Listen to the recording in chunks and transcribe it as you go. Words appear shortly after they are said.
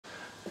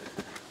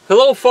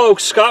Hello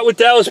folks, Scott with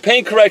Dallas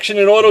Paint Correction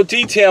and Auto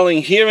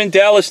Detailing here in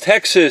Dallas,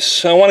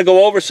 Texas. I want to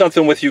go over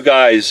something with you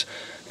guys.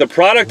 The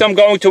product I'm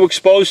going to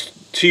expose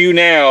to you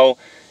now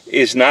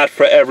is not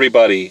for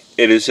everybody.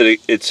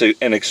 It's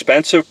an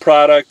expensive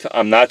product.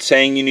 I'm not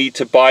saying you need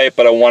to buy it,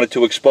 but I wanted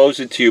to expose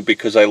it to you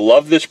because I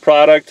love this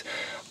product.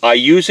 I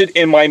use it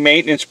in my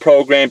maintenance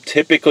program.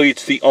 Typically,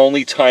 it's the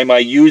only time I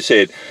use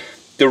it.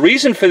 The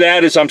reason for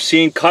that is I'm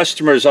seeing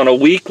customers on a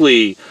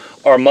weekly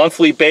or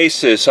monthly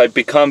basis. I've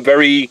become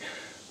very...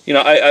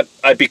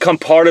 I become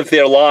part of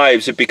their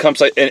lives. It becomes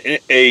like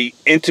a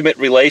intimate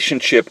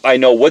relationship. I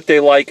know what they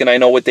like and I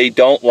know what they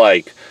don't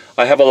like.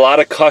 I have a lot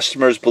of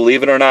customers,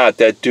 believe it or not,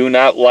 that do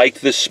not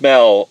like the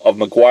smell of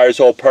Meguiar's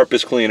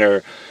All-Purpose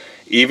Cleaner.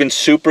 Even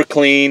Super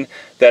Clean,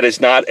 that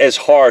is not as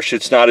harsh.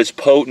 It's not as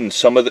potent.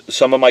 Some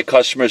of my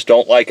customers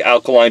don't like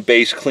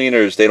alkaline-based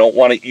cleaners. They don't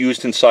want it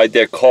used inside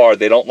their car.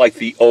 They don't like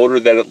the odor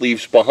that it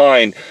leaves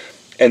behind,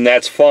 and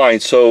that's fine.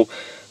 So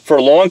for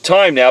a long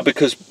time now,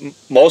 because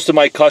most of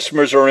my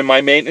customers are in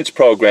my maintenance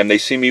program, they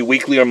see me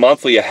weekly or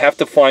monthly, I have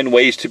to find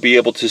ways to be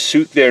able to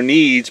suit their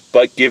needs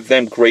but give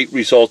them great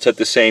results at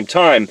the same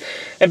time.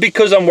 And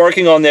because I'm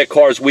working on their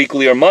cars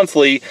weekly or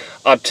monthly,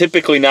 I'm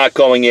typically not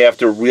going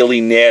after really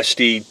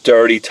nasty,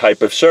 dirty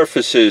type of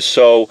surfaces.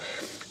 So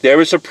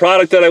there is a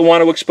product that I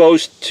want to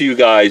expose to you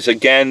guys.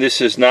 Again, this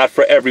is not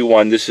for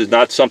everyone. This is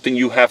not something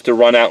you have to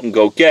run out and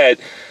go get.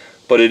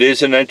 But it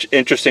is an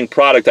interesting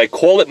product. I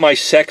call it my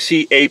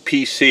sexy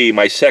APC,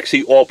 my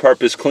sexy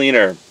all-purpose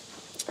cleaner.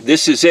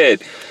 This is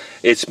it.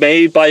 It's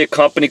made by a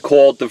company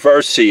called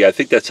Diversey. I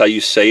think that's how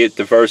you say it,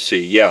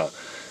 Diversey, yeah.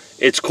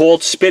 It's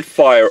called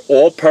Spitfire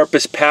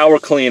All-Purpose Power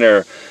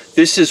Cleaner.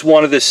 This is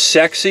one of the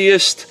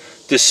sexiest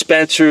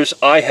dispensers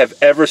I have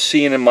ever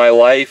seen in my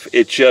life.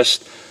 It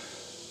just,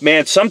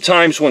 man,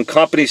 sometimes when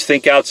companies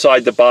think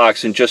outside the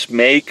box and just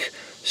make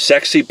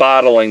sexy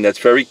bottling that's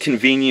very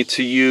convenient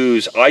to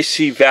use, I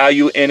see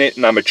value in it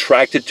and I'm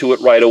attracted to it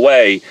right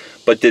away.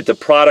 But did the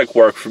product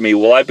work for me?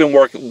 Well, I've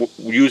been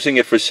using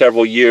it for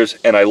several years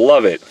and I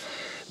love it.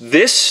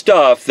 This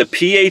stuff, the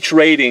pH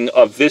rating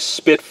of this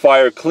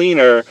Spitfire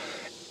cleaner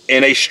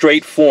in a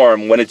straight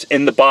form when it's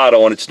in the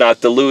bottle and it's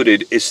not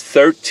diluted is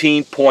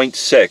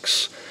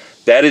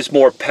 13.6. That is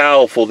more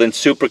powerful than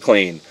Super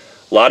Clean.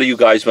 A lot of you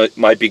guys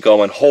might be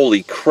going,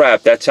 holy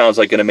crap, that sounds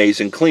like an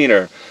amazing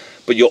cleaner.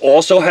 But you'll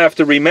also have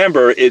to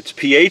remember its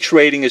pH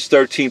rating is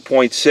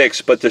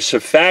 13.6, but the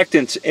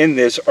surfactants in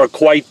this are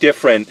quite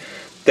different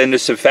than the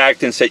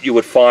surfactants that you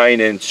would find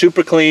in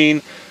Super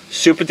Clean,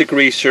 Super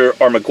Degreaser,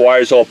 or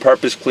Meguiar's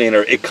All-Purpose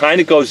Cleaner. It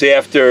kind of goes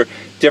after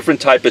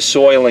different type of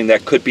soiling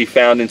that could be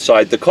found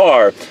inside the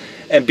car.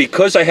 And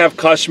because I have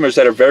customers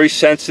that are very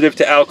sensitive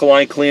to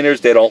alkaline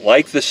cleaners, they don't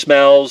like the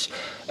smells.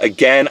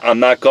 Again,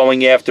 I'm not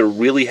going after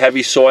really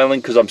heavy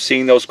soiling because I'm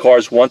seeing those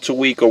cars once a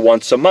week or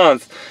once a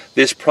month.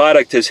 This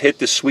product has hit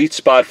the sweet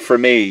spot for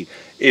me.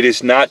 It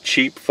is not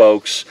cheap,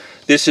 folks.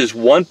 This is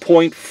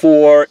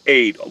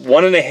 1.48,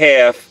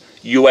 1.5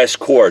 US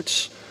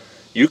quarts.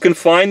 You can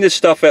find this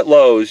stuff at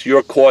Lowe's.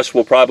 Your cost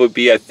will probably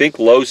be, I think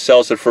Lowe's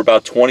sells it for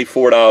about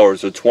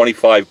 $24 or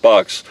 25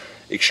 bucks.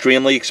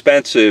 Extremely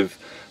expensive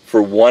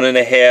for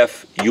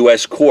 1.5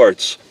 US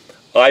quarts.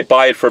 I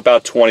buy it for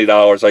about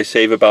 $20. I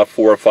save about $4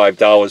 or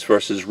 $5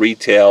 versus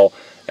retail,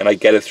 and I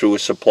get it through a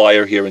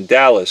supplier here in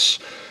Dallas.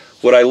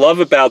 What I love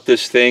about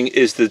this thing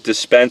is the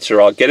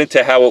dispenser. I'll get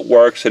into how it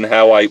works and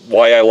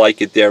why I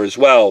like it there as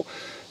well.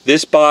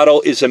 This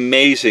bottle is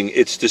amazing.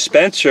 Its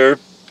dispenser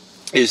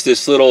is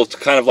this little, it's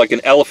kind of like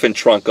an elephant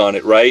trunk on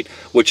it, right?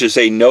 Which is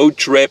a no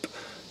drip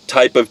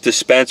type of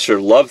dispenser.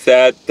 Love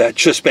that. That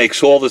just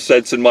makes all the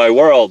sense in my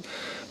world.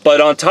 But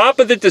on top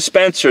of the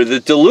dispenser, the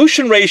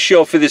dilution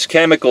ratio for this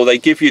chemical, they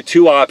give you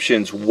two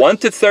options,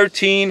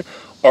 1:13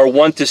 or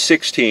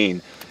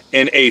 1:16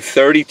 in a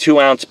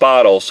 32-ounce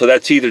bottle. So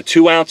that's either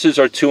 2 ounces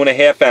or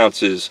 2.5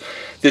 ounces.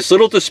 This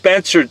little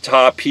dispenser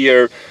top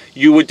here,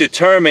 you would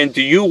determine,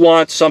 do you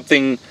want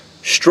something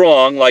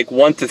strong like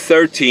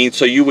 1:13?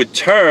 So you would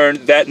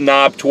turn that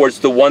knob towards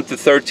the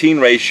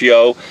 1:13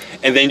 ratio,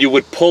 and then you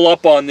would pull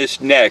up on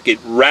this neck. It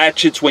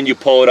ratchets when you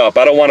pull it up.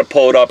 I don't want to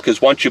pull it up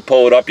because once you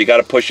pull it up, you got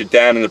to push it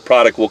down and the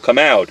product will come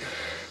out.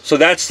 So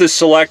that's the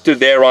selector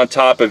there on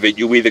top of it.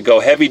 You either go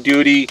heavy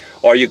duty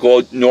or you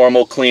go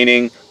normal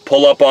cleaning,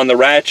 pull up on the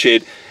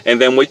ratchet, and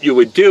then what you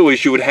would do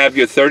is you would have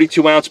your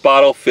 32-ounce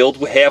bottle filled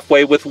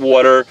halfway with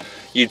water.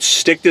 You'd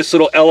stick this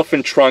little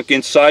elephant trunk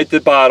inside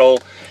the bottle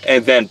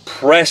and then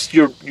press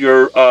your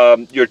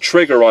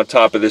trigger on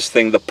top of this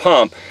thing, the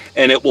pump,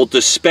 and it will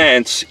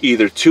dispense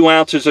either 2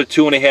 ounces or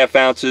 2.5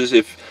 ounces,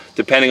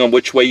 depending on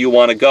which way you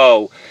want to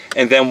go.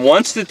 And then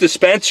once the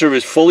dispenser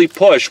is fully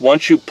pushed,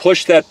 once you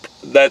push that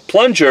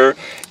plunger,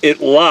 it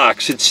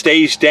locks, it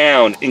stays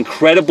down.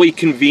 Incredibly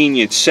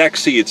convenient,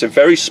 sexy. It's a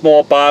very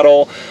small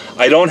bottle.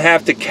 I don't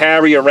have to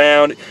carry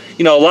around.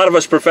 You know, a lot of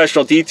us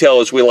professional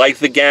detailers, we like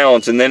the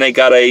gallons and then they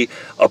got a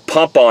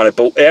pump on it.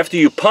 But after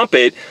you pump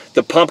it,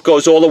 the pump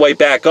goes all the way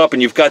back up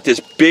and you've got this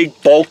big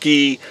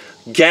bulky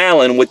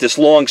gallon with this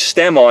long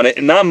stem on it,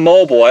 and I'm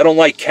mobile. I don't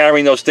like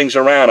carrying those things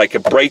around. I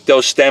could break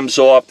those stems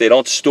off. They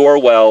don't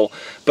store well.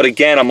 But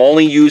again, I'm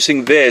only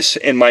using this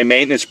in my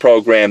maintenance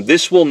program.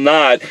 This will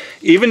not,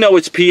 even though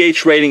its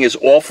pH rating is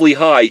awfully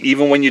high,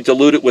 even when you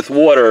dilute it with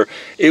water,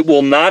 it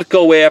will not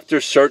go after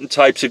certain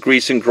types of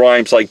grease and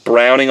grimes like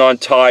browning on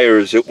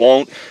tires. It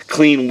won't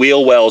clean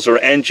wheel wells or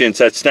engines.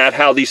 That's not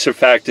how these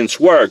surfactants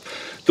work.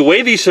 The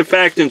way these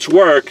surfactants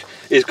work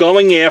is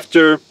going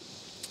after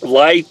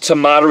light to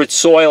moderate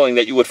soiling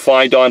that you would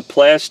find on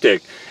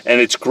plastic. And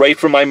it's great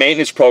for my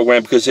maintenance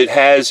program because it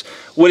has,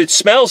 what it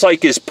smells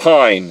like is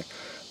pine.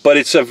 But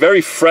it's a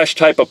very fresh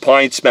type of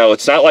pine smell.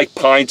 It's not like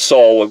pine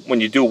sol when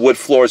you do wood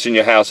floors in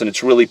your house and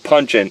it's really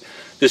pungent.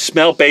 The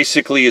smell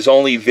basically is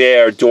only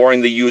there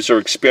during the user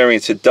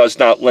experience. It does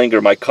not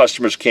linger. My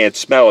customers can't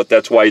smell it.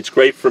 That's why it's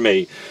great for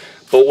me.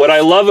 But what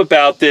I love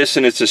about this,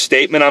 and it's a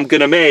statement I'm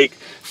going to make,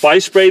 if I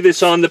spray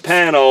this on the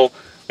panel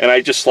and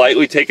I just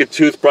slightly take a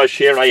toothbrush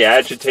here and I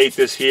agitate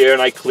this here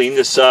and I clean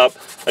this up,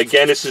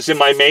 again, this is in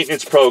my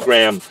maintenance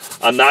program.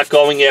 I'm not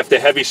going after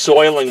heavy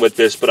soiling with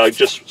this, but I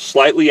just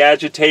slightly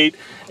agitate,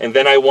 and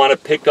then I want to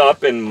pick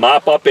up and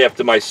mop up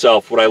after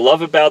myself. What I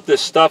love about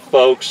this stuff,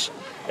 folks,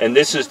 and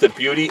this is the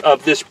beauty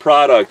of this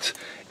product,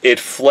 it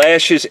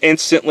flashes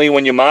instantly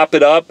when you mop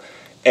it up,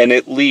 and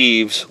it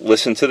leaves,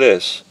 listen to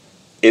this,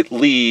 it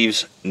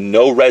leaves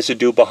no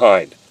residue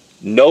behind.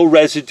 No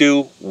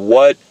residue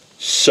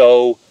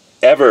whatsoever.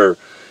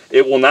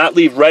 It will not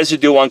leave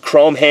residue on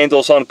chrome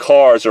handles on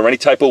cars or any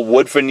type of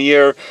wood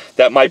veneer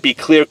that might be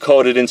clear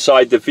coated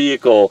inside the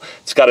vehicle.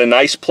 It's got a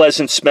nice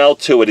pleasant smell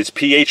to it. Its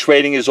pH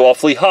rating is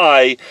awfully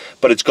high,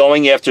 but it's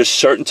going after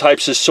certain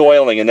types of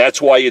soiling, and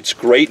that's why it's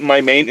great in my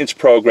maintenance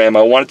program.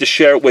 I wanted to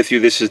share it with you.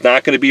 This is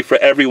not going to be for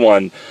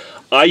everyone.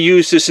 I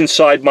use this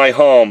inside my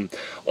home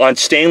on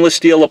stainless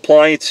steel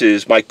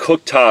appliances, my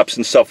cooktops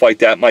and stuff like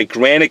that, my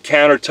granite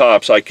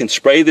countertops. I can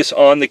spray this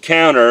on the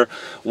counter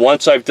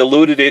once I've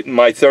diluted it in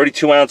my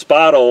 32-ounce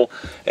bottle,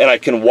 and I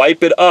can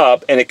wipe it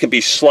up, and it can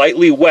be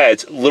slightly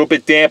wet, a little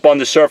bit damp on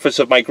the surface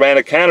of my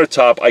granite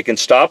countertop. I can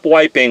stop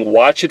wiping,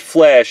 watch it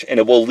flash, and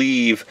it will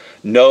leave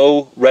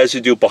no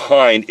residue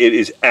behind. It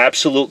is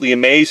absolutely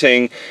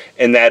amazing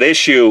in that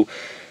issue.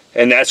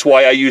 And that's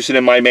why I use it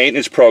in my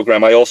maintenance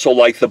program. I also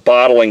like the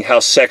bottling, how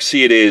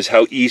sexy it is,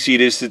 how easy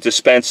it is to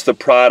dispense the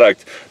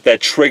product.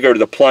 That trigger,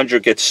 the plunger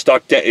gets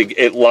stuck down,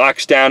 it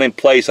locks down in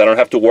place. I don't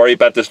have to worry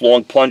about this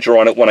long plunger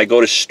on it when I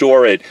go to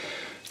store it.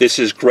 This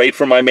is great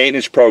for my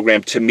maintenance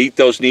program to meet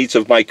those needs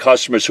of my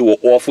customers who are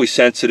awfully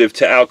sensitive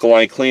to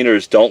alkaline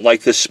cleaners, don't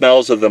like the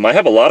smells of them. I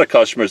have a lot of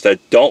customers that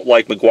don't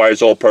like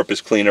Meguiar's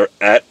all-purpose cleaner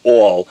at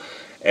all,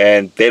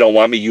 and they don't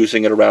want me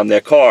using it around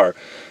their car.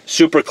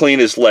 Super Clean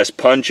is less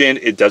pungent,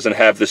 it doesn't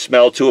have the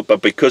smell to it,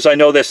 but because I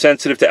know they're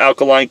sensitive to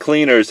alkaline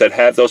cleaners that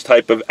have those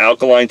type of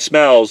alkaline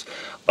smells,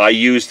 I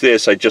use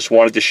this. I just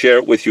wanted to share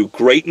it with you.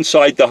 Great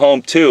inside the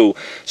home too.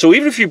 So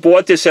even if you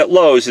bought this at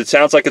Lowe's, it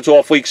sounds like it's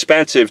awfully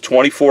expensive,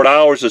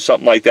 $24 or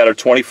something like that, or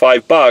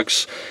 25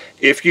 bucks.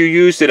 If you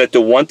used it at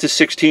the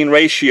 1:16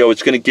 ratio,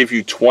 it's going to give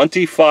you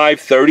 25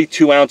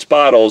 32-ounce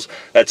bottles.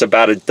 That's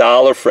about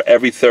 $1 for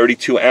every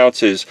 32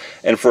 ounces.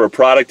 And for a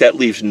product that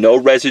leaves no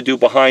residue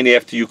behind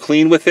after you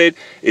clean with it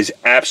is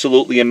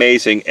absolutely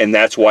amazing, and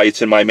that's why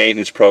it's in my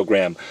maintenance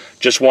program.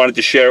 Just wanted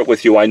to share it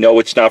with you. I know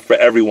it's not for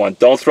everyone.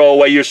 Don't throw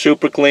away your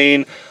Super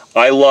Clean.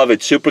 I love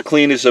it. Super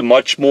Clean is it's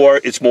more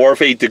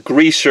of a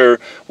degreaser,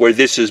 where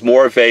this is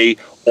more of a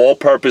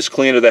all-purpose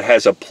cleaner that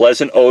has a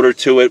pleasant odor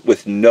to it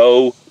with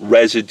no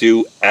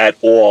residue at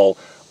all.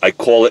 I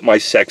call it my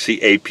sexy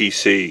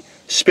APC.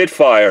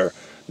 Spitfire,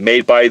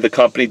 made by the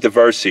company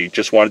Diversey.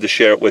 Just wanted to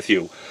share it with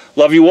you.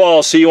 Love you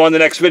all. See you on the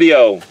next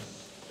video.